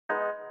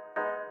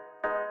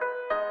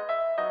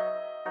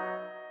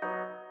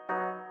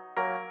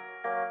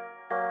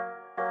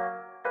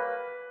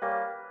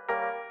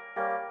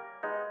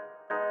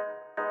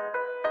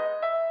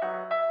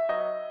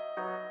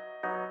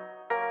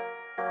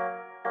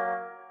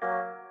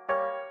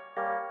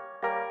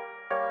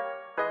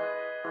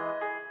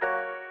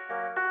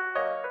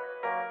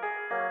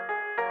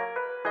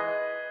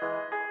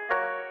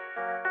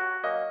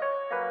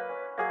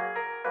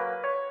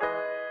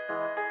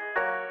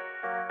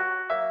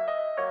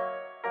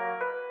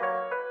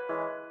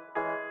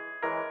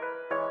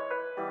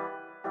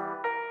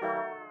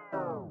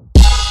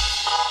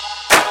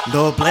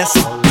Lord bless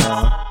him.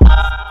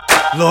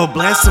 Lord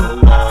bless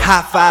him.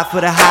 High five for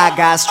the high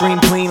guy, stream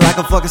clean like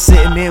I'm fucking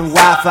sitting in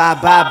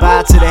Wi-Fi. Bye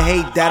bye to the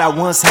hate that I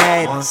once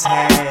had.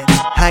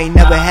 I ain't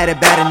never had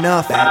it bad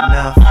enough.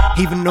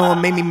 Even though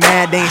it made me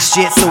mad, they ain't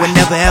shit, so it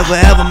never ever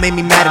ever made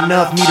me mad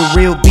enough. Need a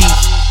real beat,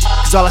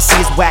 cause all I see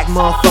is whack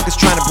motherfuckers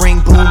trying to bring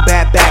boom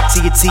back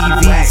to your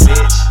TVs.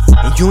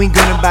 And you ain't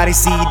gonna buy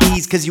these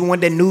CDs cause you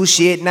want that new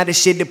shit, not the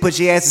shit that put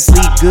your ass to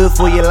sleep. Good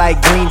for you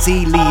like green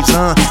tea leaves,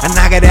 I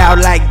knock it out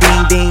like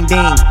ding ding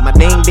ding. My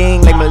ding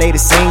ding like my lady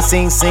sing.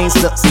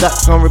 Stuck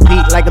on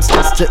repeat like I'm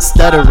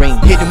stuttering.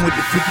 Hit him with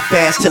the freaky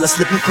fast till I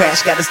slip and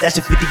crash. Got a stash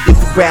of 50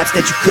 different raps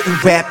that you couldn't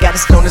rap. Got a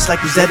stoners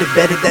like Rosetta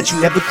better that you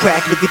never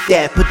crack. Look at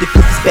that, put the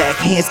cookies back,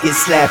 hands get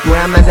slapped.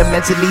 Where I'm at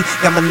mentally,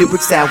 got my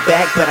lyrics out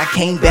back, but I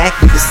came back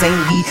with the same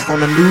heat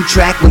on a new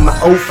track with my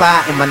old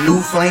fire and my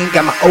new flame.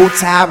 Got my old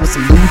tie with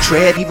some new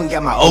tread, even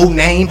got my old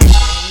name.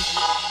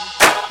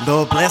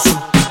 Lord bless him.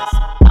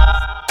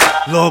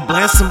 Lord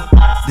bless him.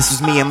 This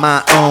was me and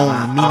my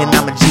own, meaning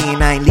I'm a G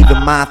and I ain't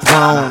leaving my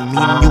throne.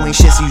 Meaning you ain't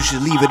shit, so you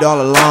should leave it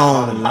all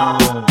alone,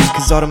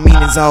 cause all the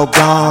meaning's all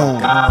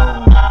gone.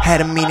 Had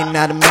a meaning,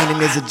 now the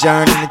meaning is a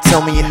journey. They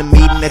told me in the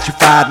meeting that you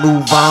fired,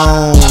 move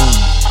on.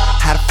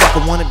 How the fuck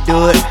I wanna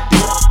do it?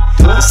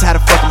 That's how the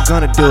fuck I'm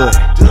gonna do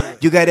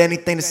it. You got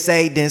anything to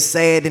say, then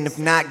say it. And if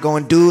not, go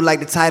and do like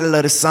the title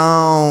of the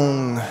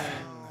song.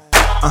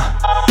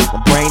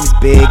 My brain is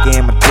big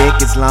and my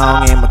dick is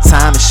long and my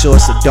time is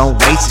short, so don't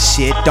waste the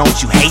shit. Don't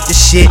you hate the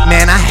shit,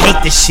 man? I hate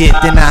the shit.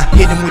 Then I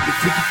hit him with the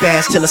freaky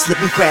fast till I slip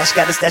and crash.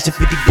 Got a stash of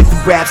 50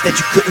 different raps that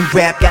you couldn't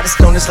rap. Got a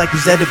stoners like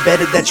Rosetta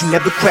better that you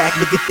never crack.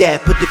 Look at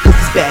that, put the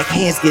cookies back,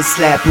 hands get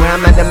slapped. Where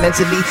I'm at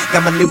mentally,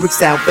 got my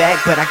lyrics out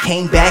back, but I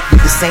came back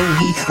with the same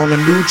heat on a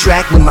new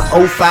track with my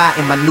old fire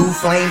and my new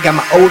flame. Got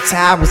my old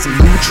tie with some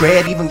new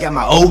tread, even got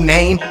my old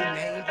name.